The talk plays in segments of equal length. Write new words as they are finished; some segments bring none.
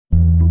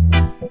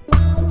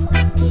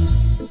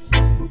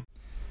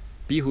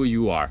be who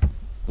you are,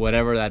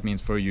 whatever that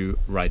means for you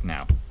right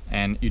now.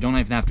 And you don't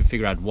even have to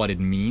figure out what it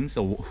means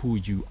or who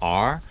you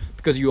are,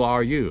 because you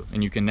are you,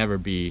 and you can never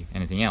be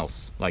anything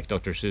else. Like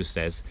Dr. Seuss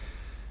says,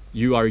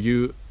 you are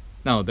you.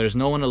 No, there's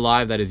no one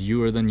alive that is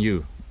youer than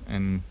you,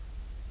 and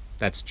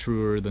that's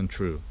truer than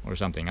true, or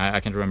something.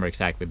 I can't remember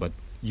exactly, but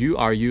you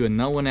are you, and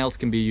no one else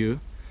can be you,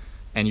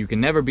 and you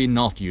can never be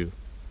not you.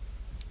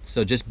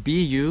 So just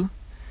be you,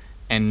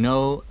 and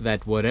know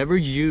that whatever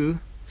you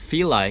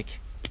feel like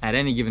at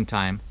any given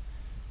time,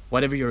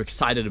 whatever you're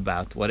excited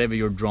about, whatever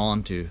you're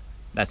drawn to,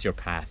 that's your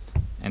path.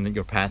 And then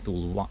your path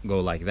will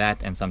go like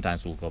that, and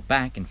sometimes will go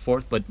back and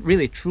forth, but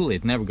really truly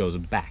it never goes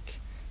back.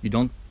 You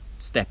don't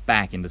step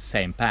back in the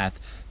same path.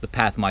 The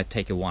path might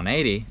take a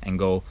 180 and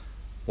go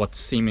what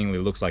seemingly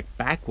looks like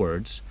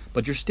backwards,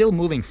 but you're still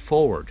moving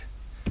forward,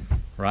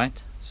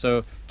 right?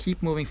 So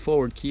keep moving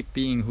forward, keep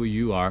being who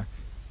you are.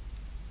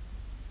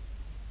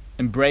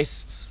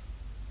 Embrace,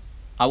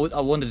 I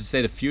wanted to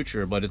say the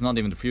future, but it's not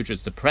even the future,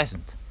 it's the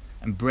present.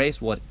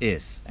 Embrace what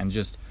is, and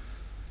just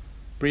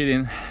breathe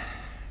in,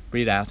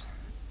 breathe out,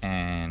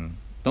 and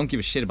don't give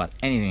a shit about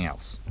anything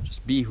else.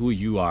 Just be who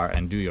you are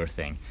and do your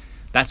thing.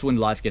 That's when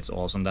life gets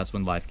awesome, that's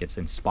when life gets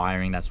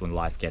inspiring, that's when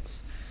life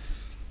gets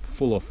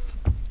full of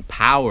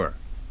power,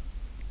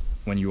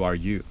 when you are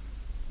you.